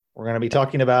We're going to be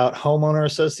talking about homeowner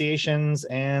associations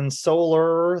and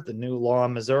solar, the new law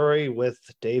in Missouri, with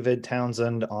David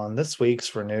Townsend on this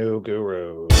week's Renew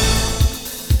Guru.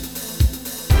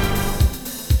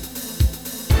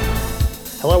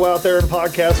 Hello out there in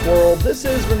podcast world. This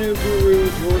is Renew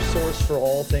Gurus, your source for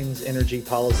all things energy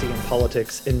policy and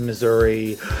politics in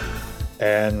Missouri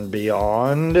and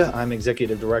beyond. I'm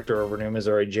Executive Director of Renew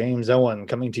Missouri, James Owen,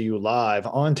 coming to you live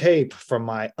on tape from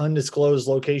my undisclosed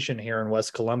location here in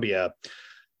West Columbia.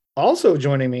 Also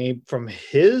joining me from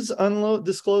his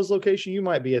undisclosed location, you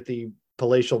might be at the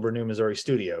palatial Renew Missouri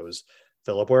studios.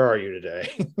 Philip, where are you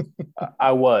today?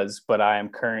 I was, but I am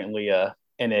currently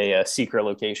in a secret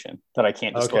location that I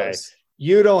can't disclose. Okay.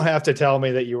 You don't have to tell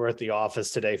me that you were at the office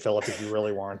today, Philip, if you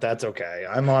really weren't. That's okay.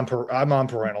 I'm on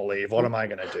parental leave. What am I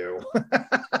going to do?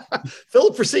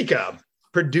 Philip Forsica,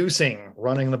 producing,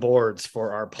 running the boards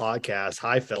for our podcast.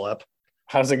 Hi, Philip.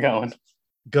 How's it going?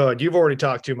 Good. You've already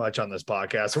talked too much on this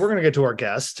podcast, so we're going to get to our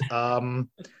guest.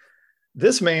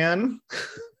 This man...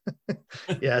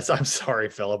 Yes, I'm sorry,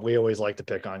 Philip. We always like to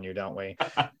pick on you, don't we?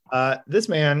 This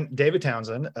man, David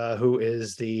Townsend, who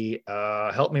is the,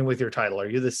 help me with your title. Are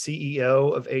you the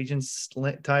CEO of Agents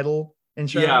Title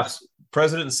Insurance? Yes,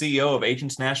 President and CEO of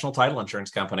Agents National Title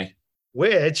Insurance Company.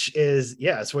 Which is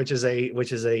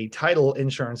a title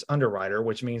insurance underwriter,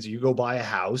 which means you go buy a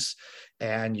house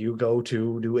and you go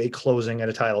to do a closing at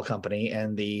a title company,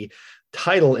 and the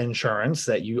title insurance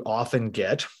that you often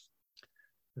get,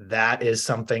 that is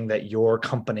something that your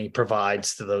company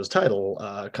provides to those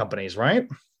title companies, right?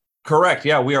 Correct.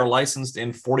 Yeah, we are licensed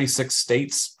in 46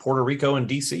 states, Puerto Rico, and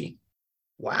DC.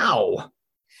 Wow.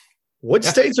 What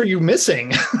states are you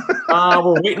missing?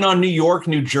 We're waiting on New York,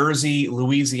 New Jersey,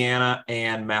 Louisiana,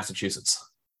 and Massachusetts.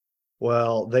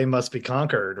 Well, they must be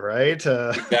conquered, right?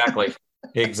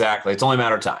 Exactly. It's only a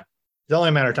matter of time. It's only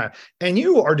a matter of time. And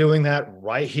you are doing that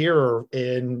right here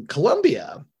in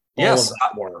Columbia. Yes. All of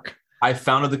that work. I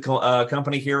founded the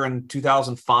company here in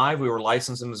 2005. We were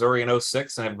licensed in Missouri in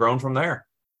 2006 and have grown from there.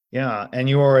 Yeah. And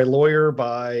you are a lawyer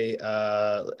by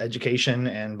education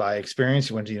and by experience.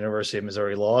 You went to the University of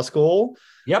Missouri Law School.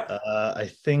 Yep. I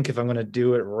think if I'm going to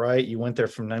do it right, you went there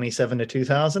from 97 to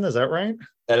 2000. Is that right?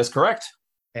 That is correct.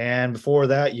 And before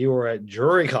that, you were at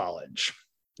Drury College.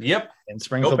 Yep. In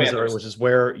Springfield, Missouri, which is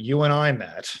where you and I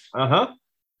met. Uh-huh.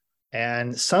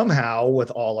 And somehow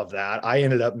with all of that, I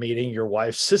ended up meeting your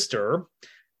wife's sister,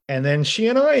 and then she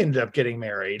and I ended up getting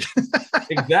married.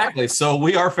 Exactly. So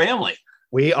we are family.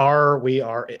 We are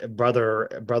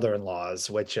brother-in-laws,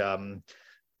 which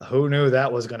who knew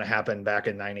that was going to happen back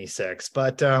in 96?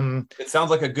 But it sounds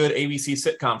like a good ABC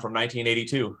sitcom from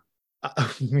 1982.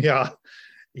 Yeah,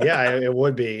 it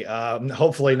would be.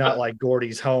 Hopefully not like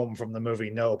Gordy's Home from the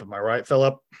movie Nope. Am I right,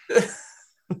 Philip?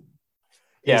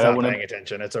 Yeah, he's not paying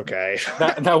attention. It's okay.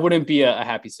 That wouldn't be a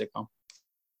happy sitcom.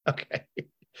 Okay.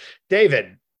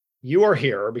 David, you are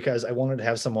here because I wanted to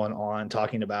have someone on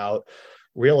talking about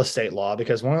real estate law,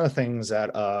 because one of the things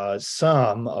that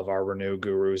some of our Renew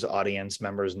Gurus audience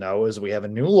members know is we have a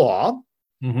new law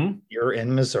here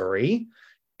in Missouri.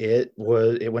 It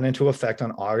went into effect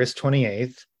on August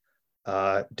 28th.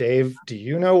 Dave, do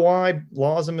you know why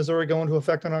laws in Missouri go into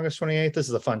effect on August 28th? This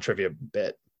is a fun trivia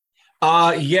bit.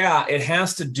 Yeah, it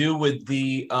has to do with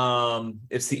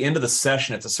it's the end of the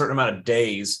session. It's a certain amount of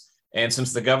days. And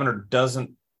since the governor doesn't,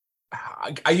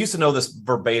 I used to know this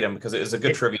verbatim because it is a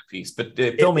good trivia piece, but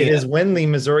it is when the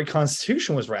Missouri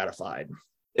Constitution was ratified.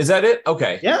 Is that it?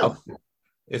 Okay. Yeah. Okay.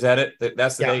 Is that it?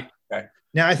 That's the date? Okay.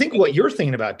 Now, I think what you're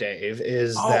thinking about, Dave,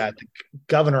 is that the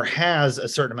governor has a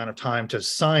certain amount of time to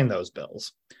sign those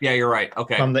bills. Yeah, you're right.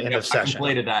 Okay. From the end of session. I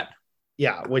completed that.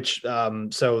 Yeah, which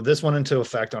so this went into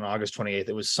effect on August 28th.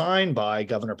 It was signed by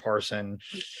Governor Parson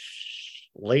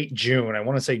late June. I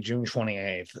want to say June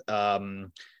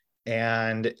 28th.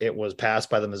 And it was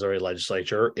passed by the Missouri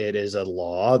legislature. It is a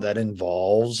law that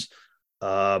involves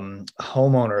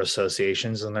homeowner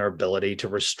associations and their ability to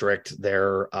restrict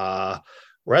their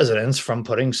residents from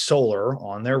putting solar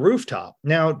on their rooftop.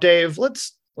 Now, Dave,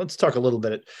 let's talk a little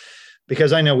bit,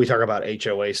 because I know we talk about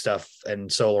HOA stuff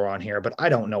and solar on here, but I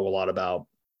don't know a lot about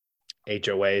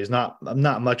HOAs, not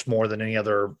much more than any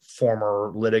other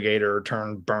former litigator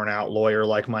turned burnout lawyer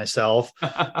like myself.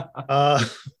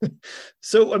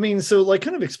 So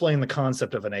kind of explain the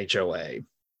concept of an HOA.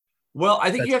 Well,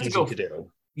 I think you have to go.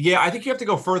 Yeah, I think you have to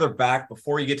go further back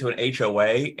before you get to an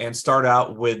HOA and start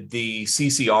out with the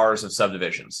CCRs of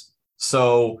subdivisions.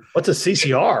 So what's a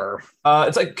CCR?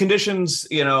 It's like conditions,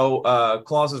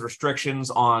 clauses, restrictions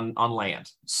on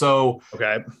land. So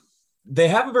okay, they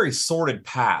have a very sordid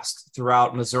past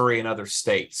throughout Missouri and other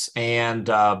states. And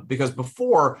because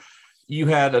before you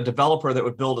had a developer that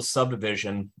would build a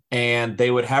subdivision, and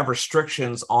they would have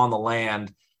restrictions on the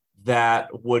land that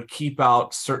would keep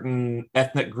out certain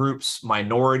ethnic groups,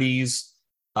 minorities,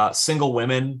 single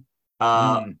women,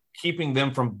 keeping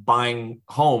them from buying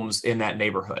homes in that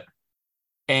neighborhood.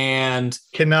 And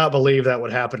cannot believe that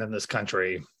would happen in this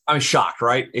country. I'm shocked,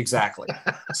 right? Exactly.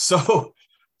 So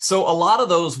a lot of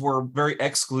those were very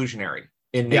exclusionary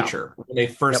in nature when they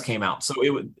first came out. So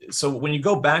when you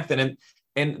go back then,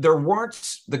 and there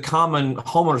weren't the common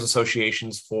homeowners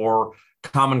associations for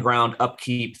common ground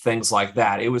upkeep, things like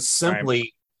that. It was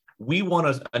simply, we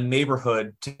want a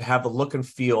neighborhood to have the look and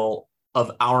feel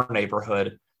of our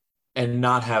neighborhood and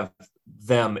not have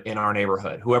them in our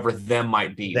neighborhood, whoever them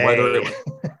might be. Whether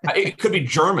it could be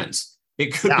Germans,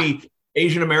 it could be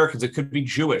Asian Americans, it could be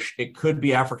Jewish, it could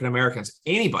be African Americans,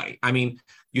 anybody. I mean,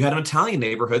 you had an Italian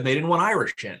neighborhood, and they didn't want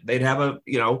Irish in. They'd have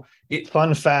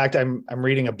fun fact, I'm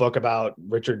reading a book about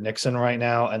Richard Nixon right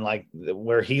now, and like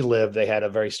where he lived, they had a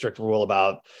very strict rule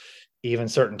about even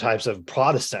certain types of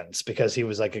Protestants, because he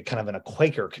was like a kind of in a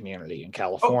Quaker community in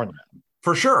California. Oh,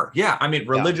 for sure. Yeah. I mean,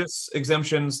 religious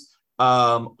exemptions,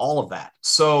 all of that.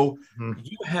 So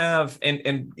you have,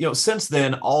 and since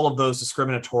then, all of those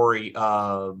discriminatory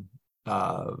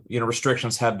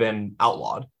restrictions have been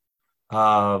outlawed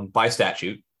by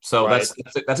statute. So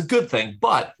that's a good thing.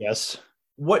 But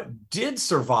what did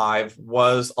survive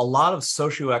was a lot of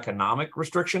socioeconomic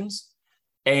restrictions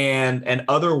and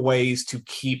other ways to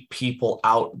keep people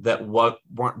out that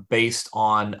weren't based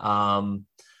on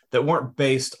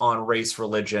race,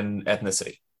 religion,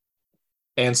 ethnicity.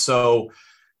 And so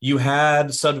you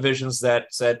had subdivisions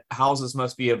that said houses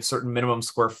must be of a certain minimum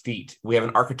square feet. We have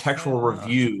an architectural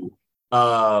review.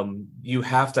 You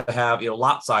have to have,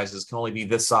 lot sizes can only be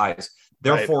this size.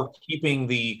 Therefore, keeping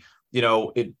the,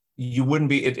 you wouldn't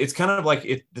be, it's kind of like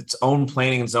its own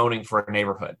planning and zoning for a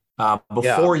neighborhood.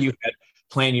 Before you had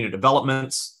planned unit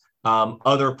developments,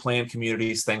 other planned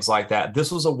communities, things like that.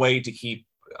 This was a way to keep,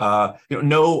 no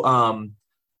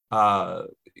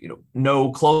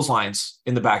clotheslines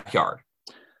in the backyard.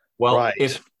 Well,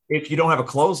 if you don't have a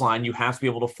clothesline, you have to be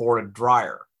able to afford a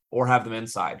dryer or have them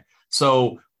inside.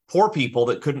 So poor people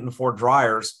that couldn't afford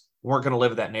dryers weren't going to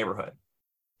live in that neighborhood.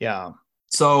 Yeah.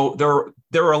 So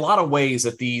there are a lot of ways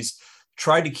that these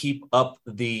tried to keep up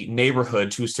the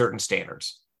neighborhood to certain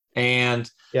standards. And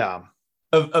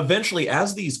eventually,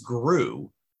 as these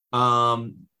grew,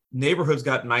 neighborhoods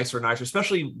got nicer and nicer,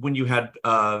 especially when you had,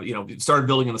 started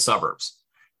building in the suburbs.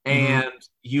 And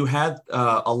you had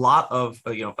a lot of,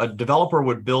 a developer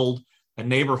would build a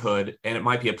neighborhood, and it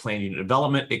might be a planned unit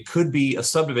development. It could be a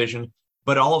subdivision,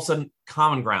 but all of a sudden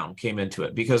common ground came into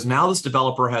it, because now this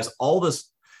developer has all this,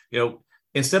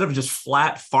 instead of just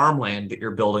flat farmland that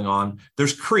you're building on,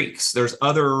 there's creeks, there's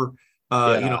other,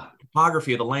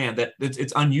 topography of the land that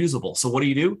it's unusable. So what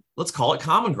do? Let's call it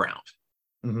common ground.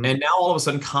 And now all of a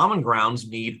sudden common grounds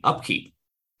need upkeep.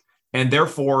 And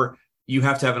therefore you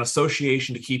have to have an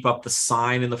association to keep up the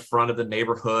sign in the front of the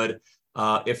neighborhood.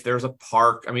 If there's a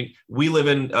park, I mean, we live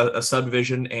in a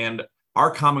subdivision, and our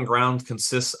common ground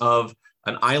consists of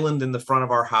an island in the front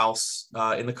of our house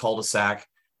in the cul-de-sac.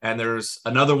 And there's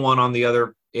another one on the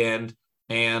other end.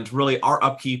 And really our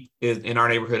upkeep in our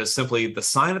neighborhood is simply the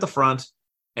sign at the front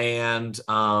and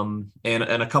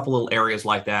a couple little areas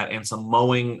like that, and some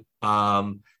mowing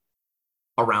around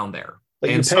there. But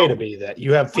you pay to be that.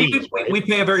 You have fees, right? We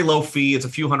pay a very low fee. It's a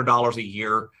few $100s a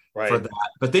year for that.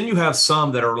 But then you have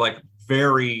some that are like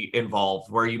very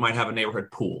involved, where you might have a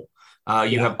neighborhood pool.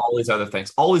 You have all these other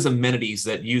things, all these amenities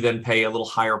that you then pay a little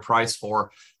higher price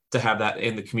for to have that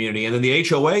in the community. And then the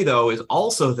HOA, though, is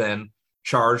also then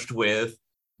charged with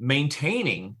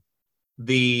maintaining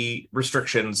the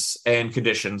restrictions and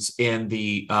conditions in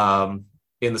the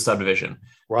subdivision.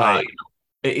 Right.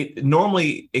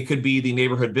 Normally it could be the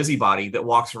neighborhood busybody that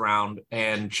walks around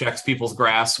and checks people's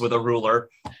grass with a ruler,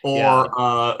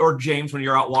 or James, when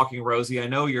you're out walking Rosie, I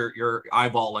know you're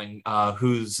eyeballing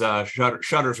whose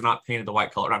shutters are not painted the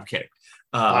white color. I'm kidding.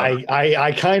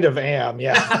 I kind of am.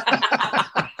 Yeah.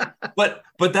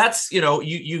 But that's,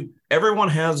 everyone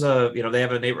has they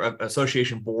have a neighbor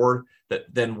association board that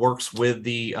then works with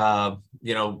the,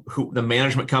 the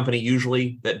management company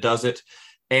usually that does it.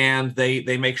 And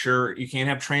they make sure you can't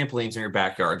have trampolines in your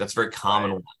backyard. That's a very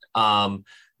common one.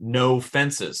 No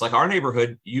fences. Like our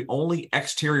neighborhood, only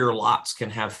exterior lots can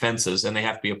have fences, and they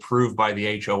have to be approved by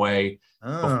the HOA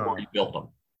before you build them.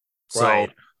 So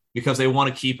because they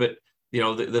want to keep it,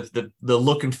 the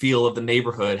look and feel of the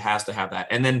neighborhood has to have that.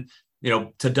 And then,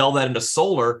 to delve that into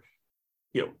solar,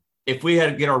 if we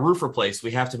had to get our roof replaced,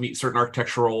 we have to meet certain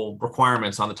architectural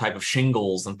requirements on the type of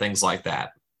shingles and things like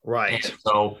that. Right. And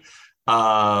so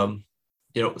Some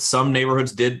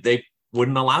neighborhoods they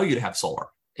wouldn't allow you to have solar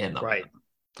in them. Right.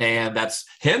 And that's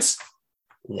hence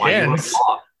why you wrote the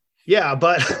law. Yeah,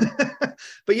 but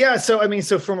but yeah,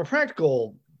 so from a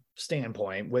practical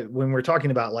standpoint, when we're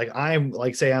talking about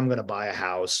say I'm going to buy a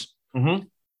house,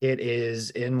 it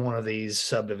is in one of these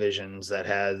subdivisions that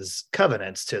has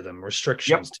covenants to them,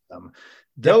 restrictions to them.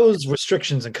 Those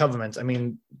restrictions and covenants, I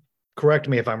mean, correct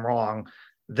me if I'm wrong,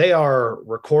 they are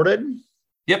recorded.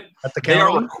 Yep. At the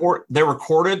county. They're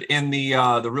recorded in the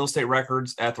real estate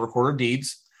records at the recorder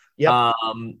deeds. Yep.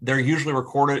 They're usually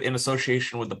recorded in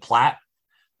association with the plat.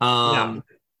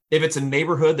 If it's a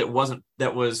neighborhood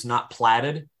that was not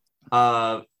platted,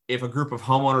 if a group of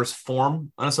homeowners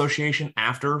form an association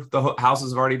after the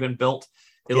houses have already been built,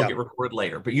 it'll get recorded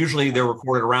later. But usually they're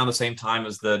recorded around the same time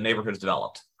as the neighborhood is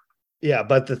developed. Yeah,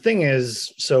 but the thing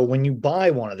is, so when you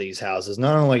buy one of these houses,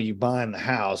 not only are you buying the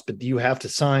house, but you have to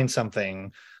sign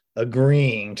something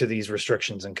agreeing to these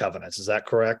restrictions and covenants. Is that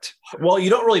correct? Well,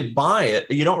 you don't really buy it.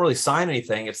 You don't really sign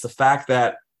anything. It's the fact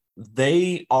that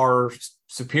they are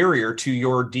superior to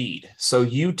your deed. So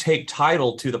you take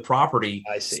title to the property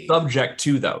subject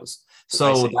to those.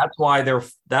 So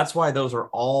that's why those are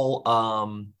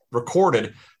all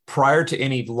recorded prior to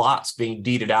any lots being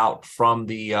deeded out from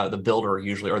the builder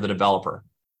usually, or the developer.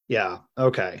 Yeah.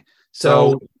 Okay.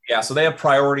 So they have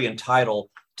priority and title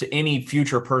to any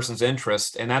future person's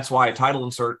interest. And that's why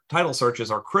title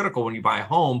searches are critical when you buy a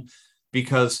home,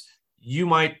 because you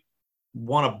might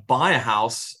want to buy a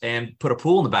house and put a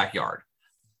pool in the backyard.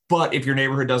 But if your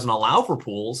neighborhood doesn't allow for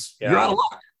pools, you're out of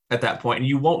luck at that point, and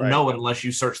you won't know it unless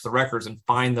you search the records and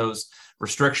find those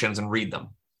restrictions and read them.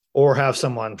 Or have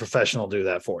someone professional do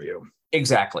that for you.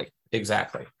 Exactly.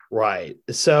 Right.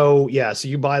 So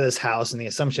you buy this house, and the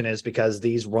assumption is because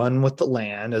these run with the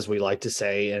land, as we like to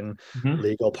say in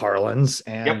legal parlance,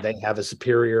 and they have a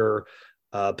superior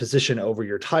position over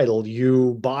your title,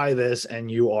 you buy this and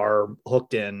you are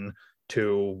hooked in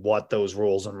to what those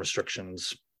rules and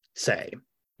restrictions say.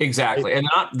 Exactly. And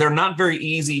they're not very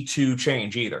easy to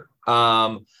change either.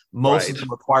 Most of them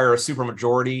require a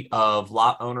supermajority of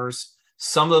lot owners.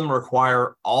 Some of them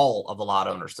require all of the lot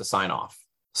owners to sign off.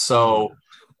 So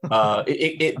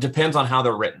it depends on how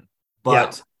they're written.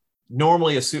 But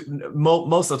normally most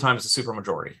of the time it's a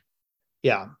supermajority.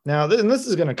 Yeah. Now, this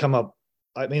is going to come up.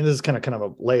 I mean, this is kind of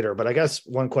up later, but I guess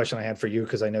one question I had for you,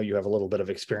 because I know you have a little bit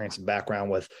of experience and background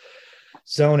with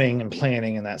zoning and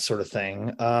planning and that sort of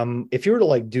thing. If you were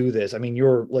to do this, I mean,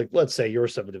 let's say your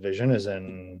subdivision is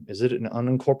it in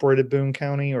unincorporated Boone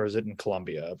County, or is it in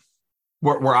Columbia?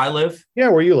 Where I live? Yeah,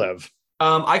 where you live.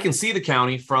 I can see the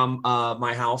county from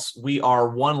my house. We are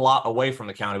one lot away from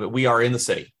the county, but we are in the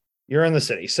city. You're in the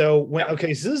city. So so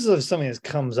this is something that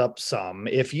comes up some.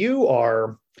 If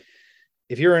you're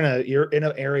in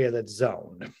an area that's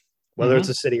zoned, whether it's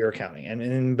a city or a county, and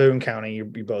in Boone County, you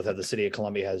both have the city of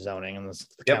Columbia has zoning, and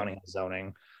the county has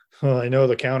zoning. Well, I know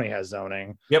the county has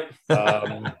zoning. Yep.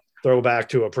 Throw back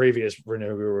to a previous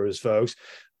Renew Gurus, folks.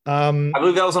 I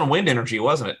believe that was on wind energy,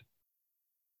 wasn't it?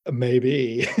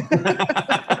 Maybe.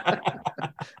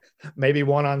 Maybe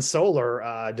one on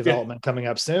solar development coming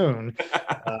up soon.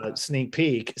 Sneak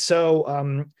peek.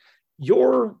 So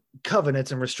your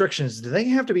covenants and restrictions, do they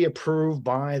have to be approved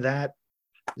by that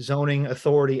zoning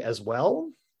authority as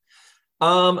well?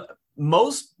 No.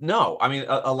 I mean,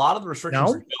 a lot of the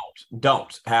restrictions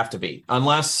don't have to be,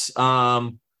 unless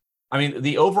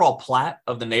the overall plat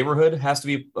of the neighborhood has to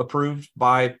be approved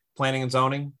by planning and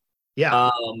zoning.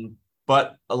 Yeah.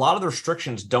 But a lot of the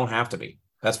restrictions don't have to be,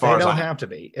 as far as they don't have to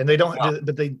be. And they don't,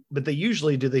 but they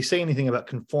usually, do they say anything about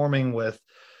conforming with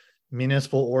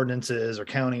municipal ordinances or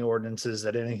county ordinances,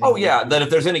 that anything? Oh yeah. That if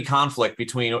there's any conflict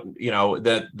between,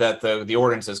 that the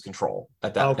ordinances control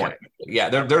at that point. Yeah.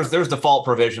 There's default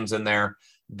provisions in there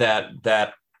that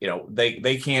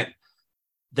they can't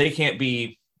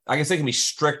be, I guess they can be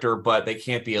stricter, but they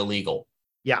can't be illegal.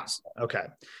 Yeah. Okay.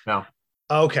 No.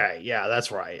 Okay. Yeah, that's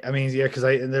right. I mean, yeah, because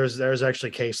there's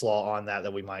actually case law on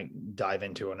that we might dive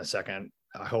into in a second.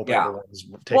 I hope everyone's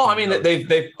taking Well, I mean,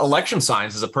 they've election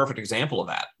signs is a perfect example of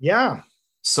that. Yeah.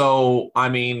 So, I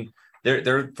mean,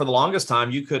 they're for the longest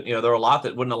time, there are a lot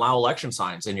that wouldn't allow election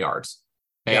signs in yards.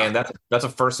 And that's a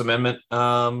First Amendment,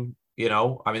 I mean,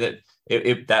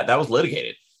 that was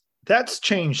litigated. That's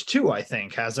changed too, I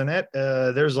think, hasn't it?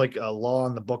 There's a law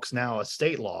in the books now, a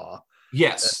state law.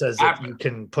 Yes, that says that you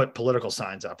can put political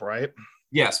signs up, right?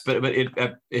 Yes, but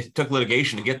it took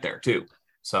litigation to get there too.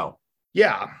 So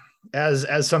yeah, as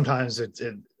sometimes it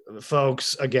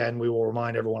folks, again, we will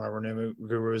remind everyone of our new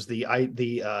gurus, the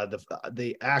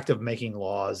act of making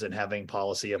laws and having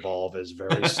policy evolve is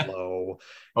very slow.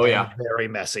 Very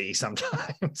messy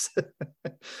sometimes.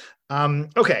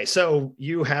 Okay, so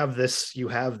you have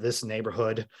this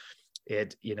neighborhood.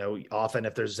 It, often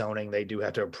if there's zoning, they do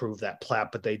have to approve that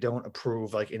plat, but they don't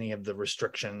approve like any of the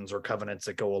restrictions or covenants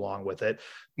that go along with it.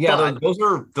 Yeah,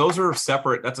 those are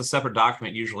separate. That's a separate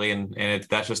document usually, and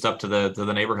that's just up to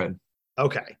the neighborhood.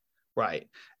 Okay, right.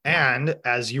 And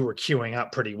as you were queuing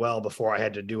up pretty well before I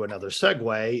had to do another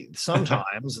segue,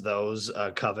 sometimes those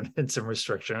covenants and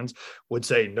restrictions would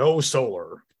say no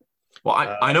solar.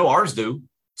 Well, I know ours do.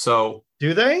 So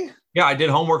do they? Yeah, I did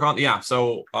homework on. Yeah,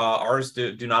 so ours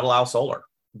do not allow solar.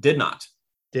 Did not.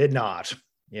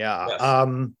 Yeah.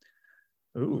 Yes.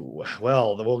 Ooh,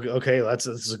 well, okay.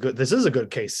 This is a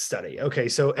good case study. Okay,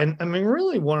 so, and I mean,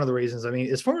 really, one of the reasons,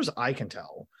 as far as I can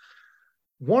tell,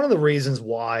 one of the reasons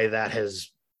why that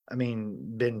has,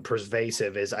 been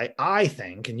pervasive is I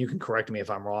think, and you can correct me if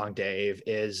I'm wrong, Dave,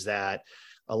 is that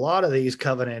a lot of these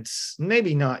covenants,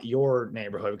 maybe not your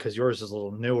neighborhood because yours is a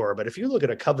little newer, but if you look at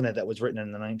a covenant that was written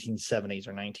in the 1970s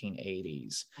or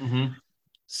 1980s,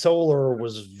 solar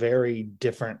was very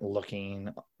different looking.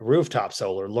 Rooftop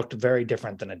solar looked very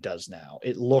different than it does now.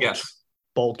 It looked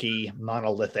bulky,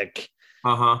 monolithic.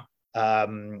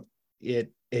 It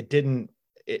didn't.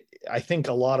 I think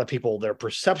a lot of people, their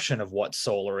perception of what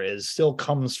solar is still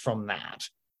comes from that.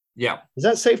 Yeah. Is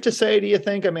that safe to say, do you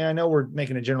think? I know we're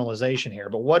making a generalization here,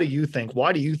 but what do you think?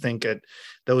 Why do you think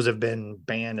those have been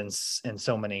banned in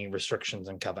so many restrictions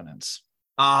and covenants?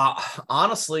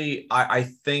 Honestly, I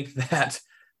think that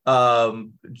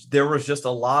there was just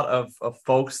a lot of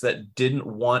folks that didn't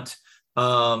want, they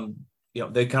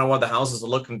kind of wanted the houses to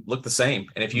look the same.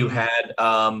 And if you had,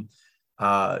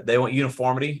 they want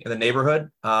uniformity in the neighborhood.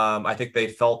 I think they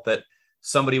felt that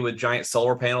somebody with giant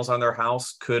solar panels on their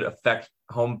house could affect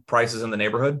home prices in the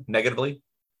neighborhood negatively,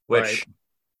 which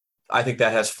I think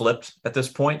that has flipped at this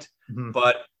point.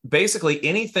 But basically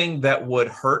anything that would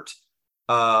hurt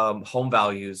home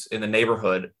values in the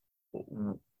neighborhood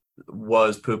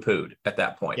was poo-pooed at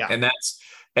that point. Yeah. And that's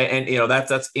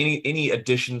any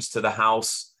additions to the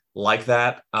house like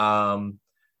that.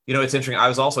 It's interesting. I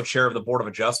was also chair of the Board of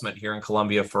Adjustment here in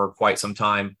Columbia for quite some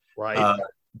time,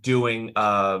 doing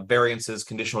variances,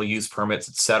 conditional use permits,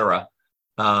 et cetera.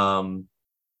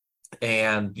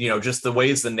 And just the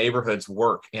ways the neighborhoods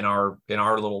work in our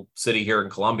little city here in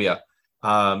Columbia,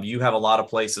 you have a lot of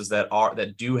places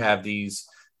that do have these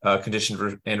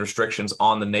conditions and restrictions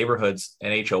on the neighborhoods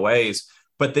and HOAs,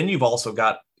 but then you've also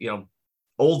got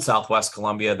old Southwest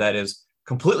Columbia that is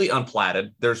completely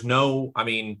unplatted. There's no,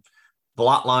 the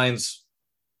lot lines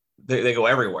they go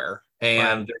everywhere,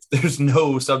 and there's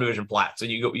no subdivision plat. So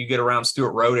you get around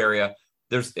Stewart Road area,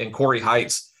 in Quarry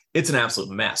Heights, it's an absolute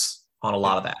mess on a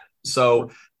lot of that. So,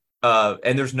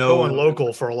 and there's no going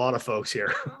local for a lot of folks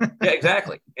here. Yeah,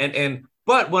 exactly.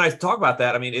 But when I talk about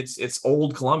that, it's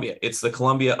old Columbia. It's the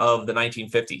Columbia of the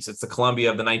 1950s. It's the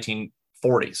Columbia of the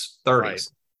 1940s, 30s.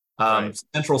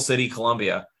 Central City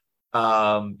Columbia.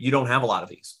 You don't have a lot of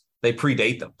these. They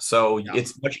predate them. So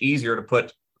it's much easier to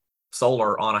put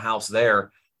solar on a house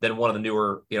there than one of the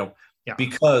newer,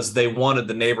 because they wanted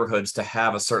the neighborhoods to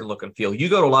have a certain look and feel. You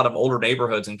go to a lot of older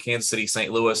neighborhoods in Kansas City,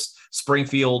 St. Louis,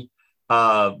 Springfield,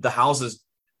 the houses,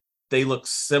 they look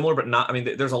similar, but not,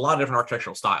 there's a lot of different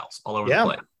architectural styles all over the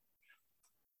place.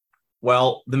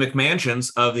 Well, the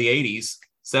McMansions of the 80s,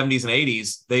 70s and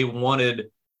 80s, they wanted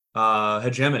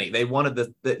hegemony. They wanted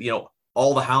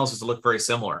all the houses to look very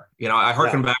similar. I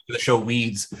harken back to the show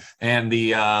Weeds and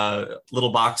the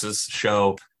Little Boxes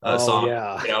show song,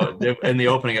 in the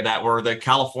opening of that, where the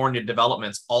California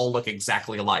developments all look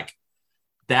exactly alike.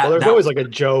 There's always like a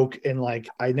joke, and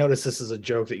I noticed this is a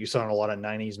joke that you saw in a lot of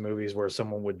 90s movies where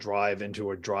someone would drive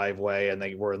into a driveway and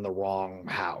they were in the wrong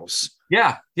house.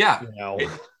 Yeah.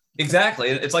 Exactly.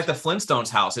 It's like the Flintstones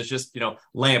house. It's just,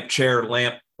 lamp, chair,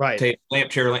 lamp, tape,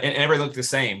 lamp, chair, and everything looks the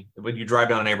same when you drive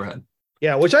down a neighborhood.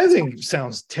 Yeah, which I think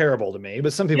sounds terrible to me,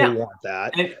 but some people want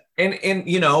that. And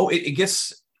it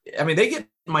gets, they get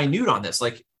minute on this.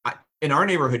 Like in our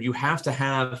neighborhood, you have to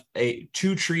have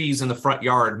 2 trees in the front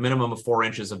yard, minimum of 4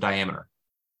 inches of diameter.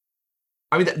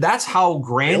 That's how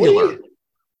granular. Really?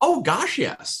 Oh gosh,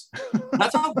 yes.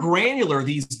 That's how granular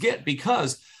these get,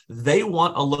 because they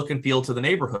want a look and feel to the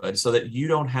neighborhood so that you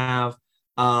don't have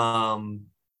a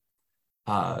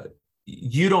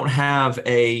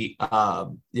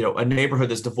neighborhood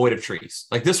that's devoid of trees.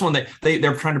 Like this one,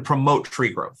 they're trying to promote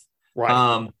tree growth,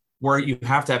 where you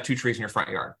have to have 2 trees in your front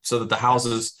yard so that the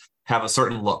houses have a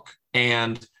certain look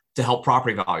and to help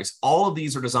property values. All of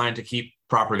these are designed to keep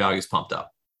property values pumped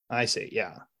up. I see.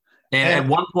 Yeah. And at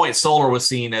one point, solar was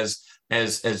seen as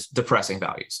depressing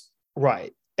values.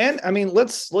 Right. And I mean,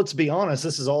 let's be honest.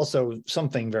 This is also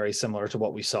something very similar to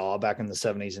what we saw back in the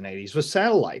 70s and 80s with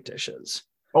satellite dishes.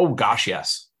 Oh gosh,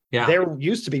 yes. Yeah. There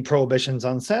used to be prohibitions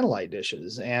on satellite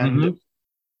dishes, and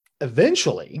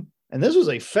eventually, and this was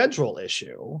a federal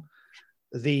issue,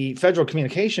 the Federal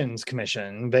Communications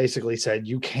Commission basically said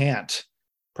you can't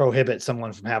prohibit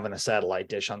someone from having a satellite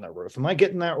dish on their roof. Am I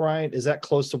getting that right? Is that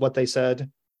close to what they said?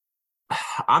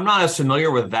 I'm not as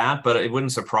familiar with that, but it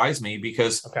wouldn't surprise me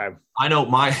because I know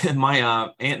my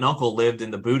aunt and uncle lived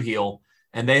in the Boot Heel,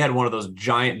 and they had one of those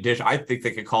giant dish. I think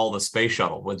they could call the space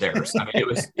shuttle with theirs. I mean,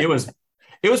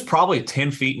 it was probably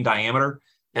 10 feet in diameter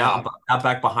out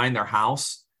back behind their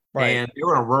house, and they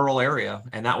were in a rural area,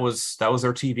 and that was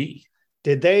their TV.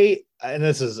 Did they? And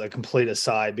this is a complete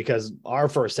aside because our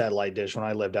first satellite dish, when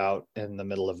I lived out in the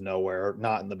middle of nowhere,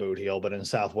 not in the Boot Heel, but in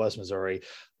Southwest Missouri,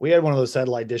 we had one of those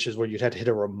satellite dishes where you'd have to hit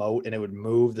a remote and it would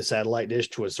move the satellite dish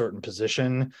to a certain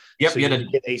position. Yep, so you had to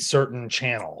get a certain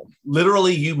channel.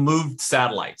 Literally, you moved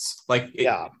satellites.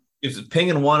 It's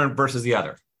pinging one versus the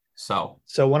other. So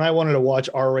when I wanted to watch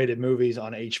R-rated movies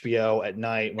on HBO at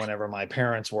night, whenever my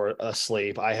parents were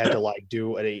asleep, I had to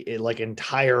do a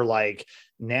entire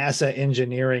NASA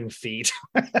engineering feat.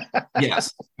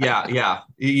 Yes. Yeah.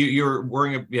 You're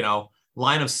wearing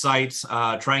line of sight,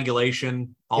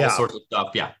 triangulation, all sorts of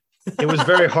stuff. Yeah. It was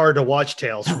very hard to watch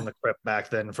Tales from the Crypt back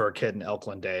then for a kid in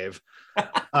Elkland, Dave.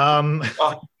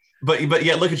 But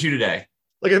yeah, look at you today.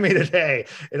 Look at me today.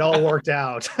 It all worked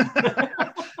out.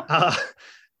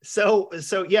 So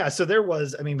there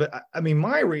was,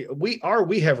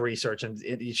 we have research and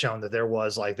it's shown that there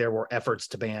were efforts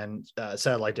to ban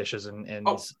satellite dishes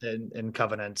and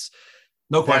covenants.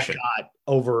 No question.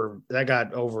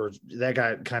 That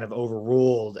got kind of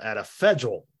overruled at a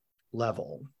federal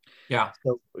level. Yeah.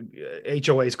 So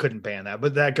HOAs couldn't ban that,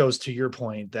 but that goes to your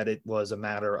point that it was a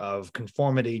matter of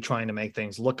conformity, trying to make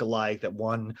things look alike, that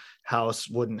one house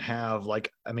wouldn't have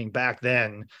back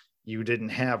then, you didn't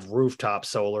have rooftop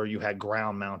solar. You had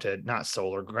ground mounted, not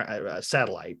solar,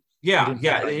 satellite. Yeah.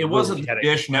 It wasn't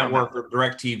Dish Network or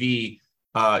DirecTV,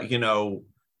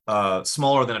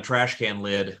 smaller than a trash can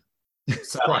lid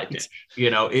satellite dish.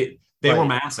 They were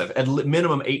massive, at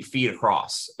minimum 8 feet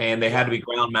across, and they had to be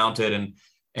ground mounted.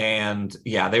 And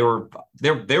they were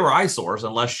eyesores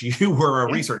unless you were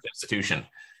a research institution.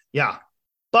 Yeah.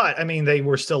 But they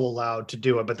were still allowed to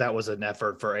do it, but that was an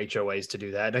effort for HOAs to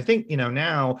do that. And I think,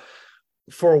 now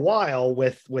for a while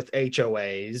with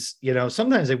HOAs,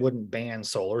 sometimes they wouldn't ban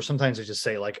solar. Sometimes they just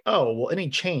say any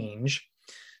change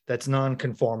that's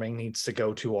non-conforming needs to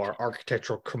go to our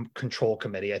architectural control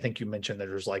committee. I think you mentioned that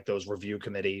there's those review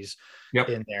committees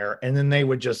in there, and then they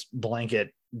would just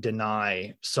blanket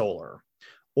deny solar.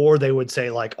 Or they would say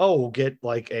get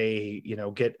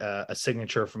a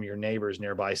signature from your neighbors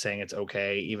nearby saying it's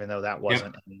okay, even though that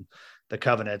wasn't in the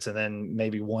covenants. And then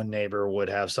maybe one neighbor would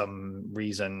have some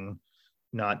reason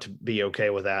not to be okay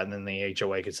with that. And then the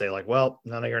HOA could say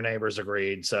none of your neighbors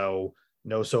agreed, so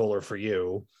no solar for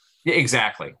you. Yeah,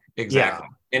 exactly. Yeah.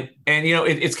 And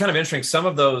it's kind of interesting. Some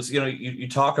of those, you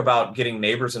talk about getting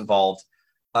neighbors involved.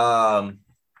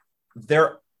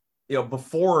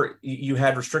 Before you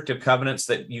had restrictive covenants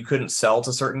that you couldn't sell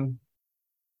to certain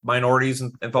minorities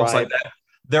and folks like that.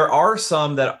 There are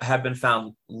some that have been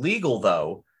found legal,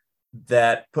 though,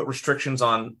 that put restrictions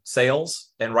on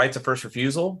sales and rights of first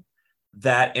refusal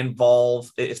that involve,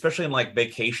 especially in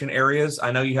vacation areas.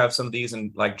 I know you have some of these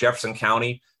in Jefferson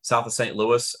County, south of St.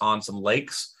 Louis, on some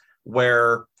lakes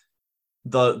where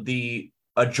the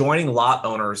adjoining lot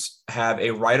owners have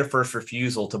a right of first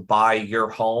refusal to buy your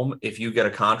home if you get a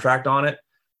contract on it,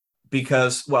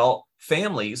 because,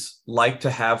 families like to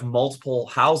have multiple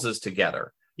houses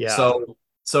together. Yeah.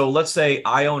 So let's say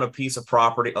I own a piece of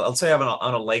property. Let's say I have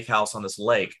on a lake house on this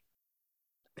lake,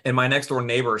 and my next door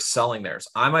neighbor is selling theirs.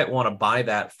 I might want to buy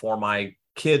that for my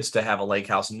kids to have a lake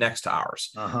house next to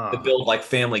ours, to build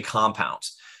family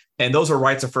compounds. And those are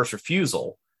rights of first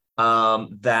refusal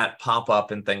that pop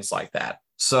up and things like that.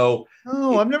 So,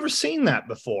 I've never seen that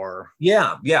before.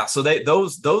 Yeah. So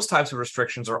those types of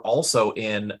restrictions are also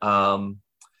in some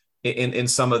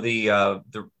of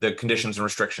the conditions and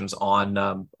restrictions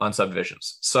on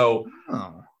subdivisions. So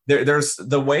there's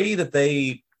the way that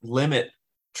they limit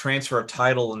transfer of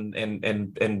title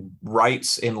and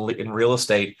rights in real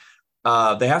estate.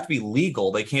 They have to be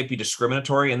legal. They can't be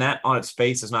discriminatory, and that on its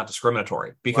face is not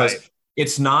discriminatory, because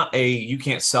it's not you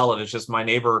can't sell it. It's just my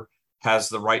neighbor has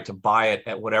the right to buy it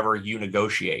at whatever you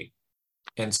negotiate.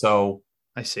 And so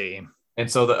I see. And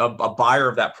so a buyer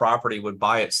of that property would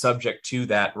buy it subject to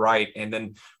that right. And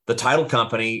then the title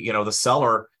company, you know, the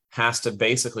seller has to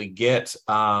basically get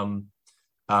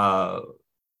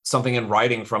something in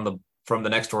writing from the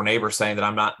next door neighbor saying that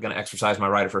I'm not going to exercise my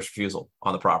right of first refusal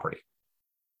on the property.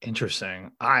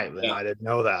 Interesting. I didn't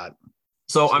know that.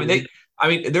 So I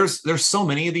mean, there's so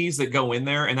many of these that go in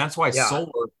there, and that's why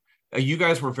solar. You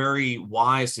guys were very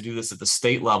wise to do this at the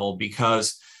state level,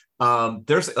 because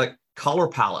there's like color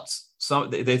palettes. So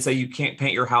they'd say you can't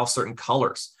paint your house certain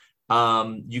colors.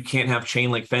 You can't have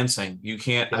chain link fencing. You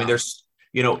can't. I mean, there's,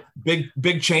 you know,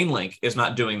 big chain link is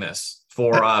not doing this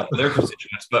for their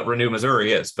constituents, but Renew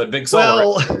Missouri is. But big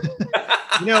solar. Well,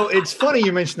 you know, it's funny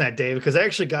you mentioned that, Dave, because I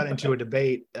actually got into a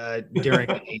debate during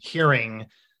a hearing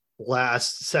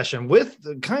last session with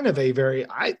kind of a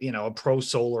a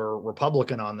pro-solar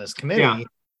Republican on this committee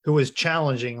who was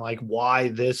challenging like why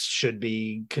this should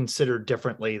be considered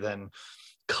differently than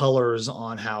colors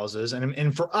on houses.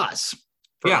 And for us,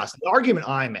 the argument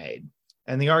I made,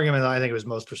 and the argument that I think was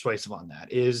most persuasive on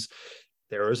that, is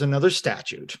there is another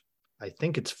statute. I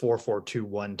think it's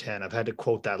 442110. I've had to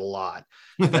quote that a lot.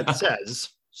 That says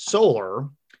solar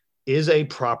is a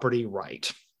property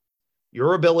right.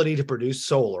 Your ability to produce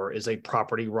solar is a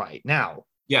property right. Now,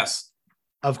 yes,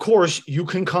 of course, you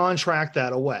can contract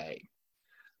that away.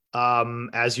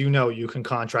 As you know, you can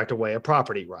contract away a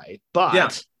property right.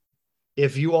 But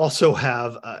if you also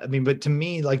have, but to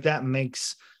me, like that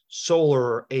makes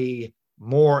solar a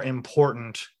more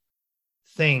important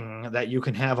thing that you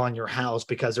can have on your house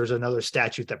because there's another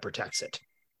statute that protects it.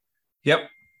 Yep.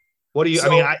 What do you,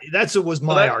 that's what was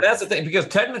my argument. That's the thing, because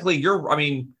technically your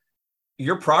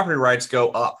property rights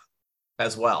go up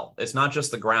as well. It's not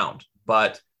just the ground,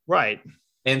 but right.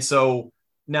 And so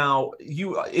now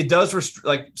it does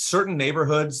like certain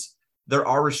neighborhoods, there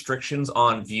are restrictions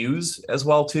on views as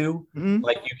well too. Mm-hmm.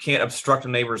 Like you can't obstruct a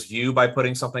neighbor's view by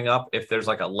putting something up if there's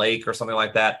like a lake or something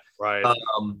like that. Right.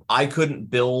 I couldn't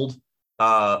build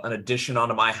an addition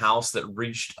onto my house that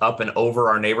reached up and over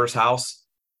our neighbor's house,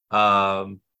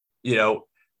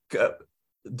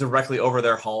 directly over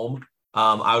their home.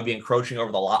 I would be encroaching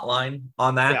over the lot line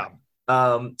on that.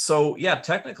 Yeah. So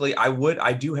technically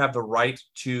I do have the right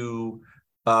to,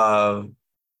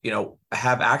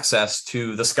 have access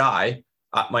to the sky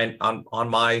on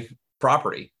my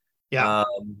property. Yeah.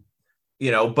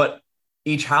 But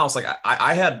each house, like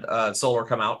I had solar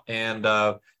come out and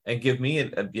give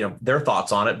me, their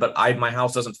thoughts on it, but my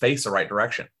house doesn't face the right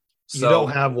direction. So you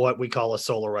don't have what we call a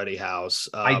solar ready house.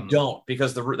 I don't,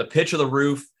 because the pitch of the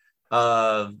roof,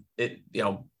 where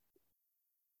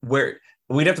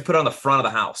we'd have to put it on the front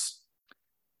of the house.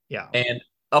 Yeah. And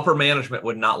upper management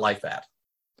would not like that.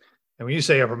 And when you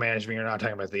say upper management, you're not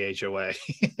talking about the HOA.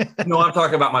 No, I'm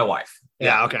talking about my wife.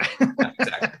 Yeah. Okay.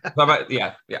 Exactly.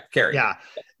 Carrie. Yeah.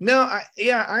 No, I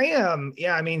am.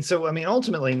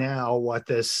 Ultimately now what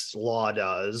this law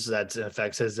does that's in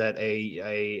effect says that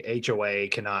a HOA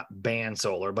cannot ban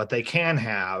solar, but they can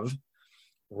have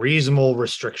reasonable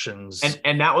restrictions.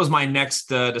 And that was my next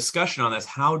discussion on this.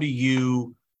 How do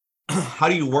you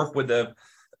work with the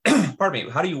how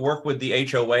do you work with the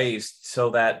HOAs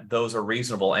so that those are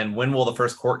reasonable? And when will the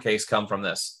first court case come from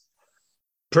this?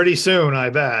 Pretty soon, I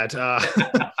bet.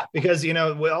 Because, we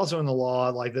also in the law,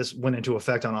 like this went into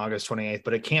effect on August 28th,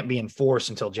 but it can't be enforced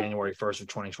until January 1st of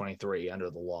 2023 under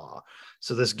the law.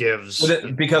 So this gives...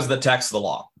 Because of the text of the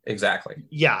law. Exactly.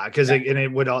 Yeah, because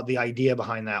the idea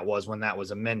behind that was when that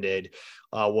was amended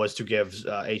was to give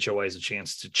HOAs a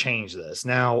chance to change this.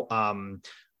 Now,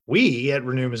 we at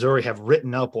Renew Missouri have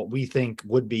written up what we think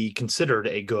would be considered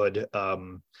a good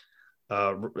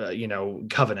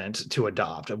covenant to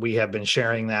adopt. We have been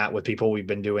sharing that with people. We've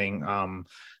been doing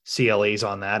CLEs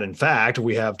on that. In fact,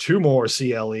 we have 2 more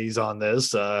CLEs on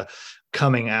this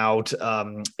coming out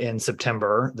in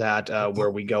September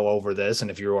where we go over this.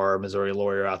 And if you are a Missouri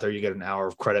lawyer out there, you get an hour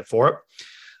of credit for it.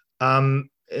 And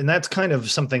that's kind of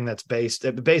something that's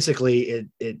basically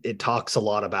it talks a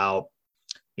lot about,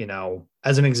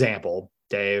 as an example,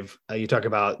 Dave, you talk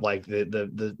about like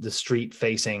the street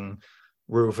facing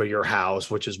roof of your house,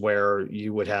 which is where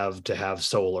you would have to have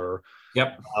solar.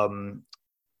 Yep.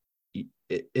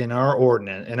 In our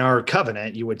ordinance, in our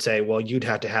covenant, you would say, well, you'd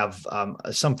have to have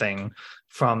something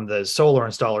from the solar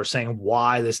installer saying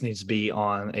why this needs to be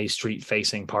on a street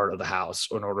facing part of the house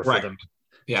in order for them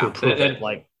to approve it.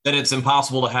 Like that it's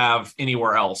impossible to have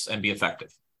anywhere else and be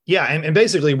effective. Yeah. And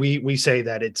basically we say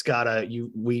that it's gotta,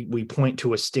 we point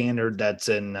to a standard that's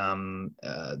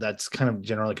that's kind of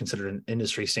generally considered an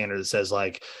industry standard that says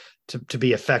like, to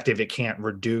be effective, it can't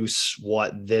reduce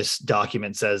what this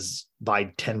document says by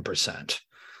 10%.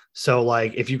 So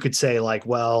like, if you could say like,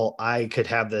 well, I could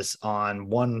have this on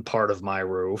one part of my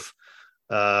roof,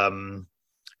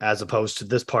 as opposed to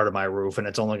this part of my roof, and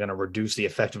it's only going to reduce the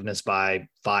effectiveness by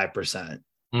 5%,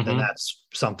 then that's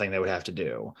something they would have to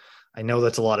do. I know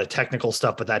that's a lot of technical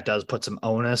stuff, but that does put some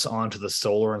onus onto the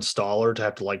solar installer to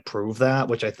have to like prove that,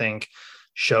 which I think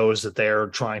shows that they're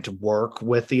trying to work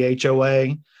with the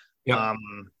HOA. Yep.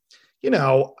 You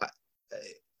know,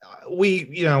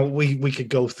 we could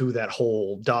go through that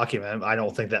whole document. I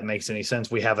don't think that makes any sense.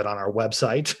 We have it on our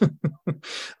website,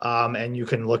 and you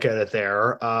can look at it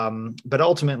there. But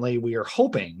ultimately, we are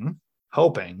hoping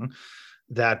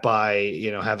that by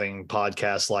having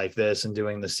podcasts like this and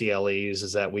doing the CLEs,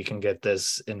 is that we can get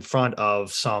this in front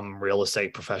of some real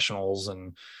estate professionals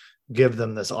and give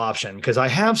them this option. Because I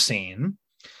have seen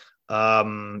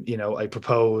a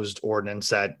proposed ordinance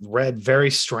that read very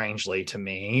strangely to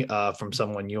me, from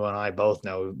someone you and I both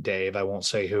know, Dave, I won't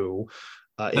say who,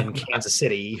 in Kansas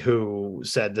City, who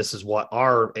said, this is what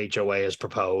our HOA has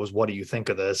proposed. What do you think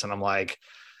of this? And I'm like,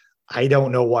 I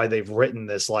don't know why they've written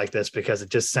this like this, because it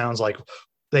just sounds like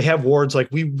they have words like,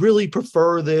 we really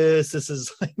prefer this. This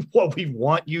is like what we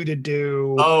want you to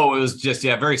do. Oh, it was just,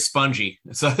 very spongy.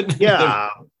 So yeah.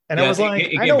 And I was like,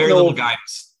 it gave very little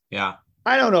guidance. Yeah.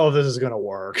 I don't know if this is going to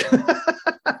work.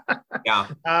 Yeah.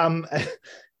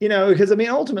 Because I mean,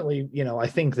 ultimately, I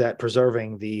think that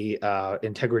preserving the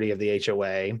integrity of the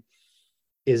HOA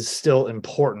is still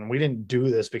important. We didn't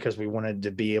do this because we wanted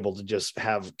to be able to just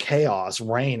have chaos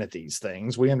reign at these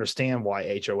things. We understand why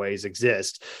HOAs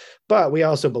exist, but we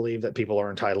also believe that people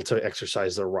are entitled to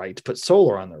exercise their right to put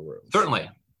solar on their roof. Certainly.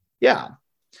 Yeah.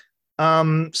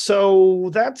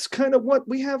 So that's kind of what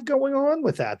we have going on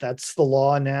with that. That's the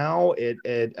law now.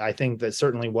 I think that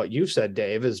certainly what you've said,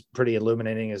 Dave, is pretty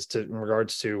illuminating in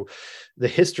regards to the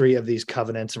history of these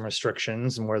covenants and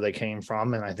restrictions and where they came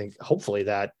from. And I think hopefully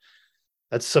that's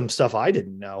some stuff I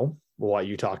didn't know what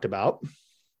you talked about.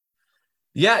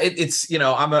 Yeah, it's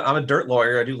I'm a dirt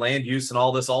lawyer. I do land use and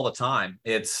all this all the time.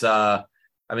 It's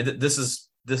this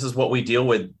is what we deal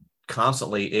with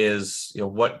constantly, is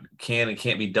what can and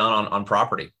can't be done on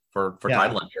property for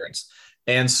title insurance.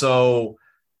 And so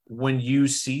when you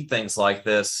see things like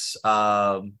this,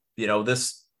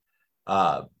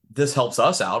 this helps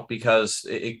us out, because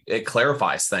it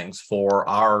clarifies things for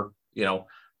our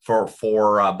for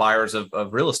buyers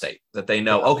of real estate, that they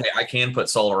know, okay, I can put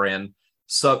solar in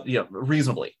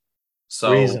reasonably.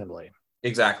 So reasonably,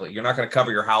 exactly, you're not going to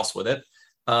cover your house with it.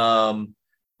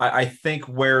 I think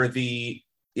where I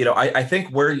think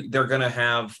where they're going to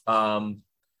have, I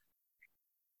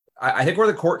think where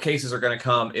the court cases are going to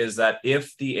come is that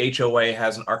if the HOA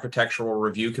has an architectural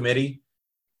review committee,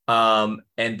 and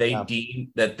they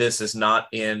deem that this is not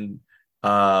in,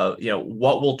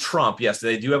 what will trump? Yes,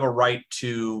 they do have a right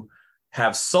to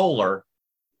have solar,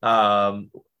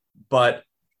 but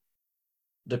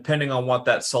depending on what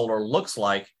that solar looks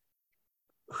like,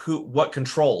 what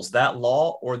controls that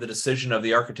law or the decision of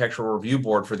the architectural review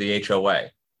board for the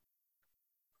HOA?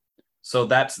 So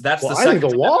that's the second. I think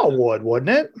the law would, wouldn't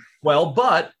it? Well,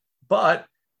 but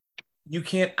you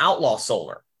can't outlaw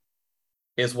solar,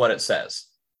 is what it says.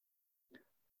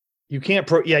 You can't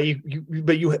but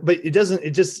it doesn't.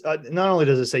 It just not only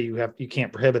does it say you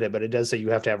can't prohibit it, but it does say you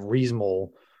have to have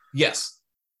reasonable. Yes.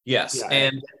 Yeah.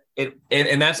 And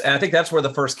that's, and I think that's where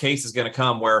the first case is going to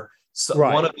come, where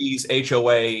one of these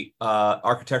HOA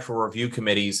architectural review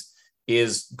committees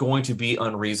is going to be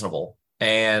unreasonable.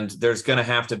 And there's going to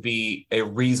have to be a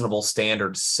reasonable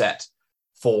standard set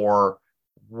for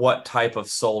what type of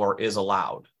solar is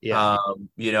allowed. Yeah.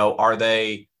 Are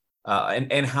they,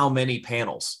 and how many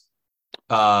panels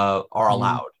are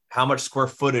allowed? How much square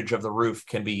footage of the roof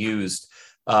can be used,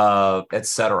 et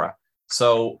cetera.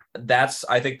 So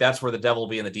I think that's where the devil will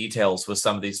be in the details with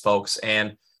some of these folks.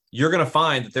 And you're going to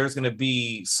find that there's going to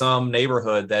be some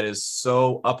neighborhood that is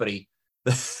so uppity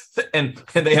and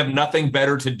they have nothing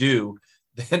better to do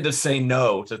than to say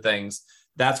no to things.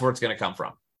 That's where it's going to come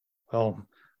from. Well,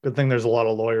 good thing there's a lot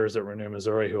of lawyers at Renew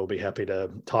Missouri who will be happy to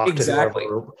talk to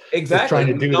whoever is trying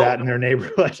to do that in their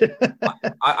neighborhood.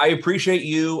 I appreciate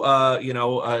you.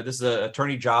 This is an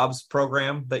attorney jobs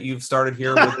program that you've started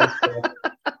here.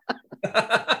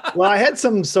 Well, I had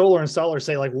some solar installers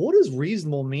say, like, what does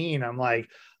reasonable mean? I'm like,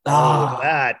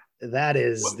 that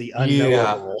is the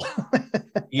unknowable.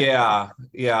 Yeah.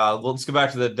 Well, let's go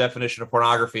back to the definition of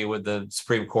pornography with the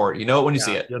Supreme Court. You know it when you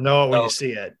see it. You'll know it when you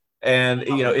see it. And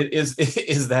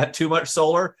is that too much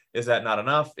solar? Is that not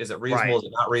enough? Is it reasonable? Is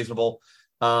it not reasonable?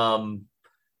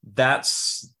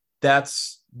 That's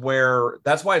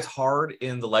why it's hard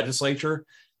in the legislature,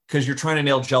 because you're trying to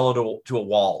nail Jello to a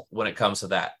wall when it comes to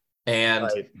that. And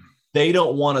Right. they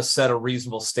don't want to set a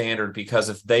reasonable standard, because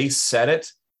if they set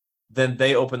it, then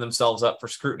they open themselves up for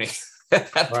scrutiny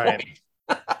at that Right.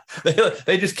 point.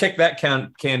 They just kick that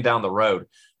can down the road.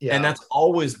 Yeah. And that's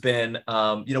always been,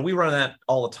 we run that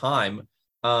all the time.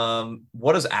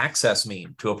 What does access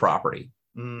mean to a property?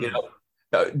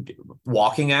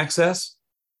 Walking access,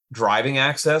 driving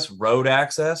access, road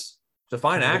access,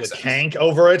 define access. A tank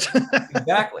over it.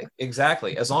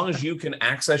 Exactly. As long as you can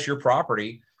access your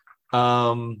property,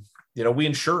 we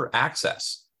ensure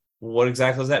access. What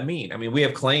exactly does that mean? I mean, we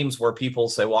have claims where people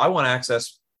say, well, I want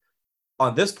access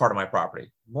on this part of my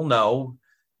property. Well, no,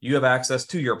 you have access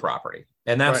to your property.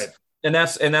 And that's, right. and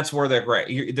that's where they're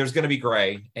gray. There's going to be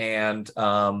gray. And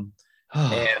we're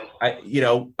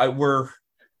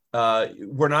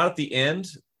not at the end,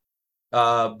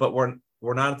 but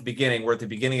we're not at the beginning. We're at the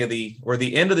beginning we're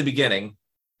the end of the beginning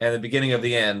and the beginning of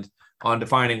the end on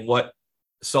defining what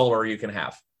solar you can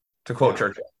have, to quote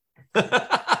Churchill.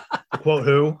 To quote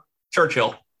who?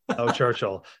 Churchill. Oh,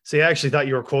 Churchill. See, I actually thought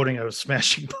you were quoting a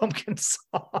Smashing Pumpkins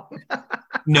song.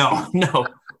 No.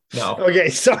 Okay,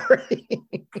 sorry.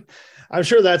 I'm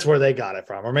sure that's where they got it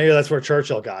from, or maybe that's where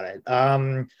Churchill got it.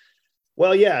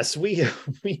 Well, yes, we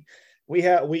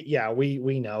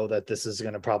know that this is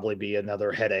going to probably be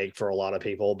another headache for a lot of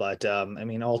people, but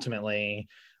ultimately,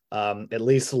 at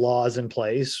least the law is in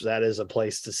place. That is a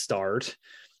place to start.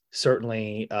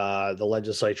 Certainly, the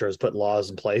legislature has put laws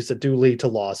in place that do lead to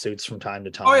lawsuits from time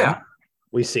to time. Oh yeah,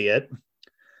 we see it,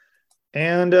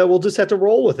 and we'll just have to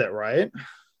roll with it, right?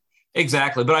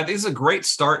 Exactly. But I think it's a great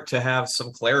start to have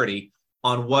some clarity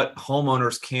on what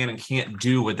homeowners can and can't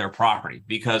do with their property,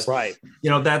 because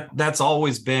that's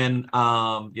always been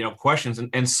questions,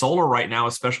 and solar right now,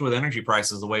 especially with energy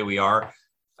prices the way we are,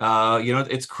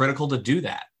 it's critical to do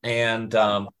that. And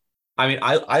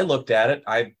I looked at it.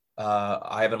 I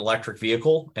have an electric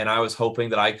vehicle, and I was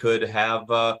hoping that I could have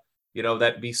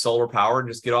that be solar powered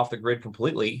and just get off the grid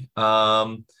completely.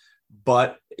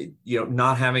 But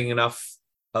not having enough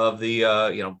of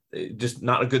the just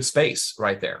not a good space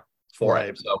right there for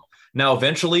it. So now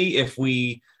eventually, if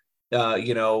we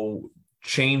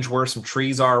change where some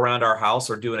trees are around our house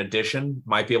or do an addition,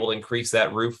 might be able to increase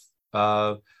that roof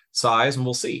size, and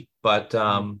we'll see. But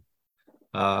no,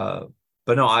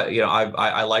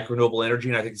 I like renewable energy,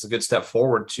 and I think it's a good step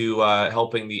forward to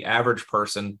helping the average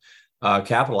person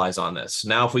capitalize on this.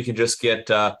 Now, if we can just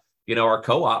get our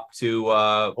co-op to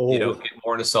get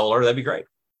more into solar, that'd be great.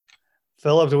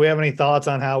 Philip, do we have any thoughts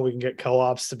on how we can get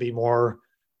co-ops to be more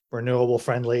renewable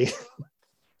friendly?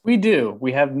 We do.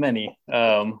 We have many,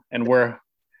 and we're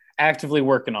actively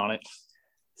working on it.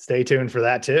 Stay tuned for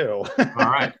that too. All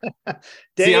right.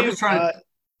 Dave, see, I'm just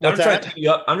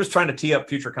trying to tee up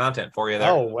future content for you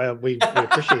there. Oh, well, we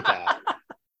appreciate that.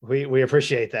 We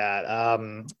appreciate that.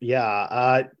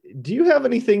 Do you have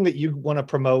anything that you want to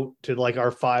promote to like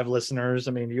our 5 listeners?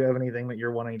 I mean, do you have anything that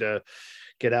you're wanting to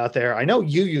get out there? I know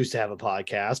you used to have a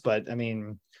podcast, but I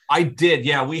mean, I did.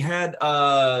 Yeah, we had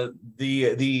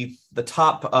the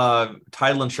top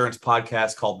title insurance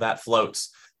podcast called That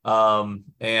Floats, and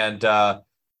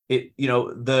it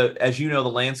as you know, the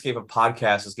landscape of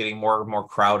podcasts is getting more and more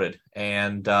crowded,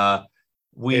 and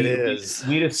we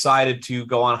decided to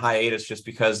go on hiatus just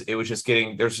because it was just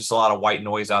there's just a lot of white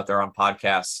noise out there on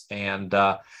podcasts, and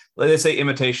they say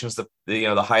imitation is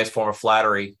the highest form of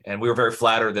flattery, and we were very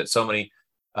flattered that so many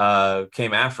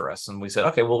came after us, and we said,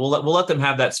 okay, well, we'll let them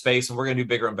have that space, and we're going to do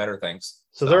bigger and better things.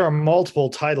 So there are multiple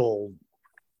title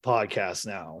podcasts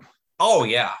now. Oh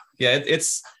yeah.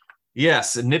 It's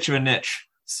a niche of a niche.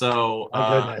 So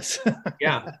goodness.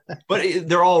 Yeah, but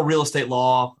they're all real estate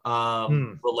law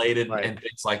related and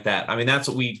things like that. I mean, that's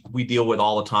what we deal with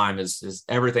all the time is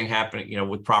everything happening,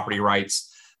 with property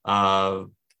rights,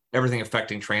 everything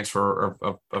affecting transfer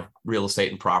of real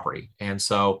estate and property. And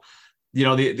so,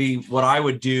 what I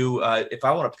would do if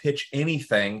I want to pitch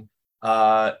anything,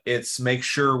 it's make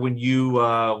sure when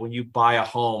you buy a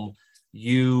home,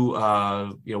 you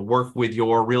work with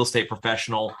your real estate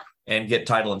professional and get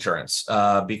title insurance,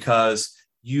 because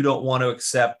you don't want to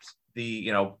accept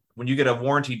when you get a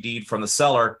warranty deed from the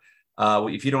seller,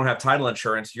 if you don't have title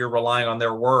insurance, you're relying on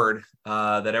their word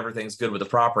that everything's good with the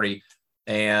property,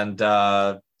 and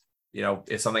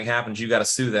if something happens, you got to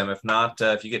sue them. If not,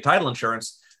 if you get title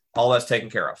insurance, all that's taken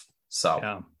care of.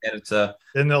 So, and it's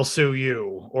then they'll sue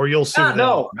you, or you'll sue them.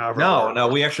 No,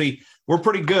 we're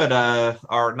pretty good.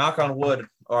 Our knock on wood,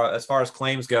 as far as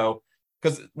claims go,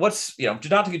 because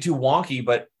not to get too wonky,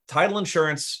 but title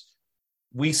insurance,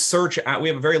 we have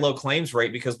a very low claims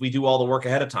rate because we do all the work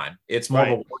ahead of time. It's more of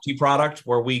a warranty product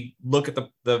where we look at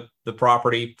the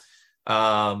property,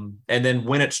 And then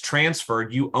when it's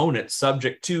transferred, you own it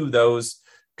subject to those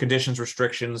conditions,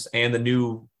 restrictions, and the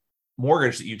new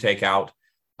mortgage that you take out.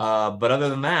 But other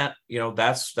than that,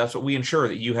 that's what we ensure,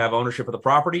 that you have ownership of the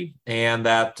property and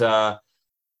that,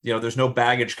 there's no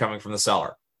baggage coming from the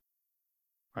seller.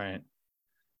 Right.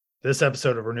 This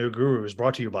episode of Renew Guru is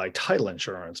brought to you by title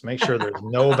insurance. Make sure there's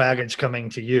no baggage coming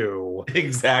to you.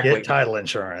 Exactly. Get title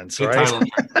insurance, Get right? title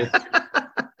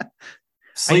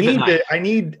insurance.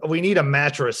 We need a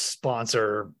mattress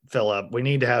sponsor, Philip. We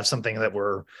need to have something that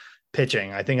we're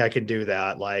pitching. I think I could do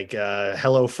that, like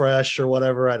HelloFresh or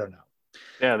whatever. I don't know.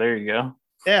 Yeah, there you go.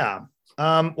 Yeah.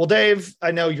 Well, Dave, I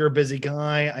know you're a busy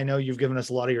guy. I know you've given us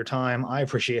a lot of your time. I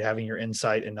appreciate having your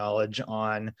insight and knowledge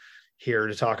on here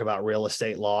to talk about real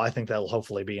estate law. I think that'll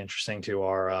hopefully be interesting to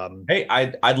our Hey,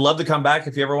 I'd love to come back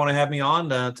if you ever want to have me on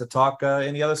to talk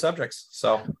any other subjects.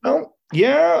 So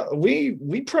yeah,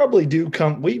 we probably do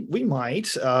come. We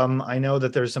might. I know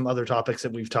that there's some other topics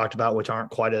that we've talked about which aren't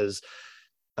quite as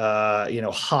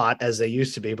hot as they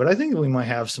used to be, but I think we might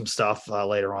have some stuff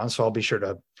later on. So I'll be sure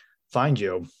to find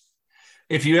you.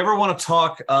 If you ever want to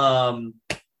talk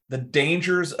the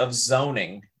dangers of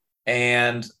zoning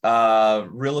and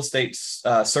real estate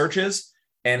searches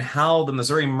and how the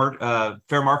Missouri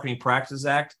Fair Marketing Practices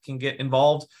Act can get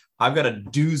involved, I've got a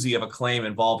doozy of a claim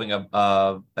involving an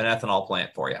ethanol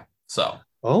plant for you. So.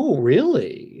 Oh,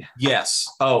 really? Yes.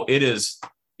 Oh, it is.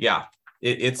 Yeah.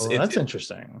 That's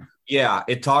interesting. Yeah.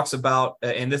 It talks about,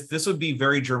 and this would be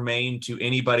very germane to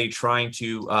anybody trying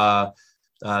to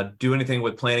do anything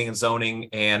with planning and zoning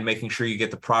and making sure you get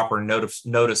the proper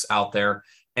notice out there,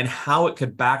 and how it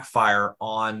could backfire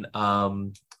on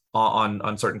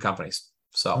certain companies.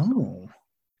 So,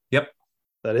 Yep.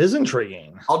 That is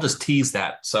intriguing. I'll just tease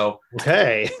that. So,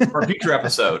 okay. For a future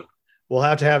episode. We'll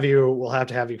have to have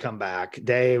you come back.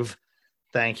 Dave,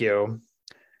 thank you.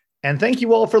 And thank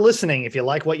you all for listening. If you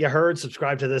like what you heard,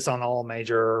 subscribe to this on all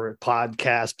major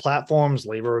podcast platforms,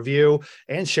 leave a review,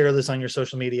 and share this on your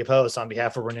social media posts. On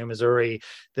behalf of Renew Missouri,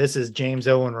 this is James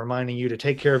Owen reminding you to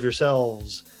take care of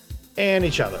yourselves and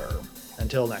each other.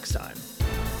 Until next time,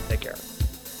 take care.